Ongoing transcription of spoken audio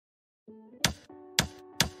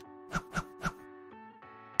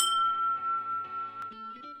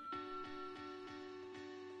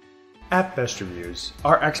At Best Reviews,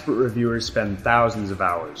 our expert reviewers spend thousands of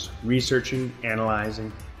hours researching,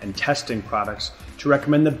 analyzing, and testing products to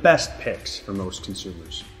recommend the best picks for most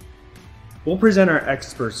consumers. We'll present our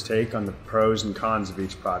experts' take on the pros and cons of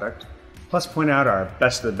each product, plus point out our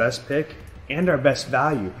best of the best pick and our best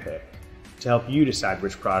value pick to help you decide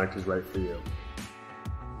which product is right for you.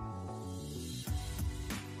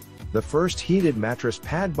 The first heated mattress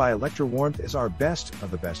pad by Electrowarmth is our best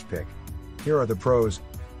of the best pick. Here are the pros.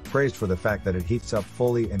 Praised for the fact that it heats up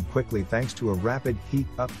fully and quickly thanks to a rapid heat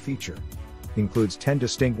up feature. Includes 10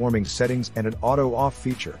 distinct warming settings and an auto off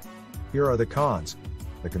feature. Here are the cons.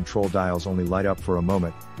 The control dials only light up for a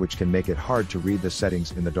moment, which can make it hard to read the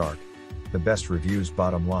settings in the dark. The Best Reviews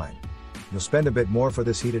bottom line. You'll spend a bit more for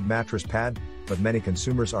this heated mattress pad, but many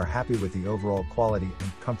consumers are happy with the overall quality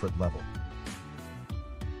and comfort level.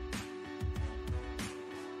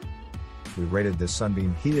 We rated this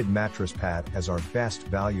Sunbeam heated mattress pad as our best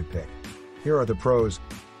value pick. Here are the pros.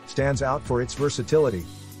 Stands out for its versatility.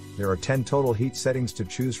 There are 10 total heat settings to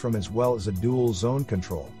choose from as well as a dual zone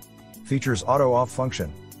control. Features auto off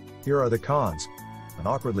function. Here are the cons. An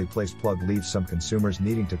awkwardly placed plug leaves some consumers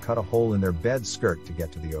needing to cut a hole in their bed skirt to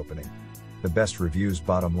get to the opening. The Best Reviews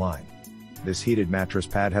bottom line. This heated mattress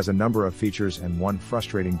pad has a number of features and one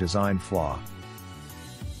frustrating design flaw.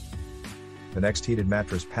 The next heated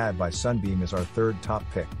mattress pad by Sunbeam is our third top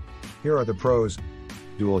pick. Here are the pros.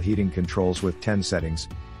 Dual heating controls with 10 settings.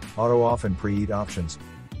 Auto off and preheat options.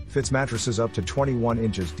 Fits mattresses up to 21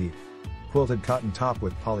 inches deep. Quilted cotton top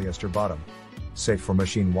with polyester bottom. Safe for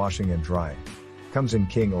machine washing and drying. Comes in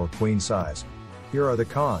king or queen size. Here are the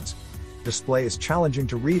cons. Display is challenging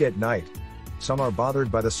to read at night. Some are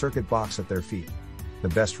bothered by the circuit box at their feet. The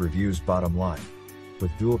Best Reviews bottom line.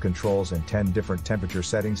 With dual controls and 10 different temperature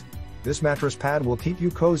settings, this mattress pad will keep you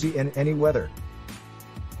cozy in any weather.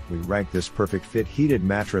 We rank this perfect fit heated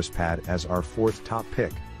mattress pad as our fourth top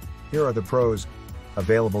pick. Here are the pros.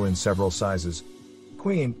 Available in several sizes.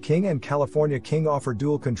 Queen, King and California King offer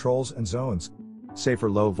dual controls and zones. Safer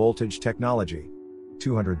low voltage technology.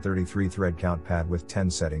 233 thread count pad with 10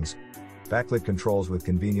 settings. Backlit controls with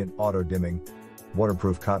convenient auto dimming.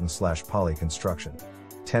 Waterproof cotton/poly construction.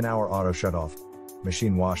 10-hour auto shut off.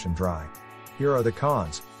 Machine wash and dry. Here are the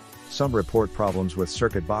cons. Some report problems with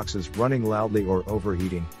circuit boxes running loudly or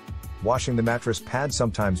overheating. Washing the mattress pad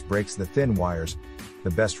sometimes breaks the thin wires. The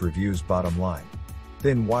Best Reviews bottom line.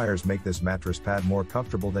 Thin wires make this mattress pad more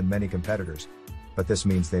comfortable than many competitors. But this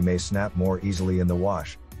means they may snap more easily in the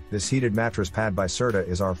wash. This heated mattress pad by Serta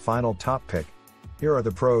is our final top pick. Here are the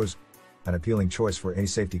pros. An appealing choice for any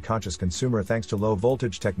safety-conscious consumer thanks to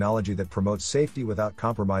low-voltage technology that promotes safety without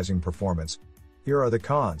compromising performance. Here are the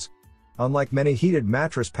cons. Unlike many heated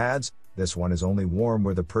mattress pads, this one is only warm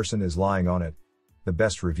where the person is lying on it. The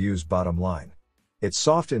Best Reviews bottom line. It's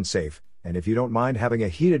soft and safe, and if you don't mind having a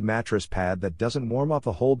heated mattress pad that doesn't warm up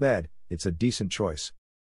the whole bed, it's a decent choice.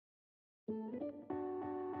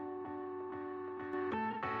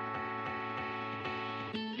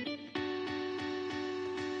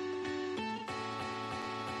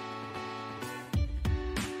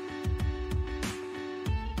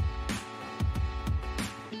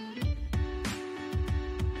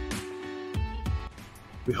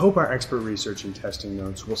 We hope our expert research and testing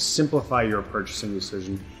notes will simplify your purchasing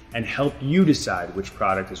decision and help you decide which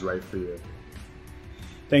product is right for you.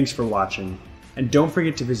 Thanks for watching, and don't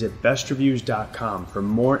forget to visit bestreviews.com for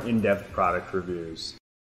more in-depth product reviews.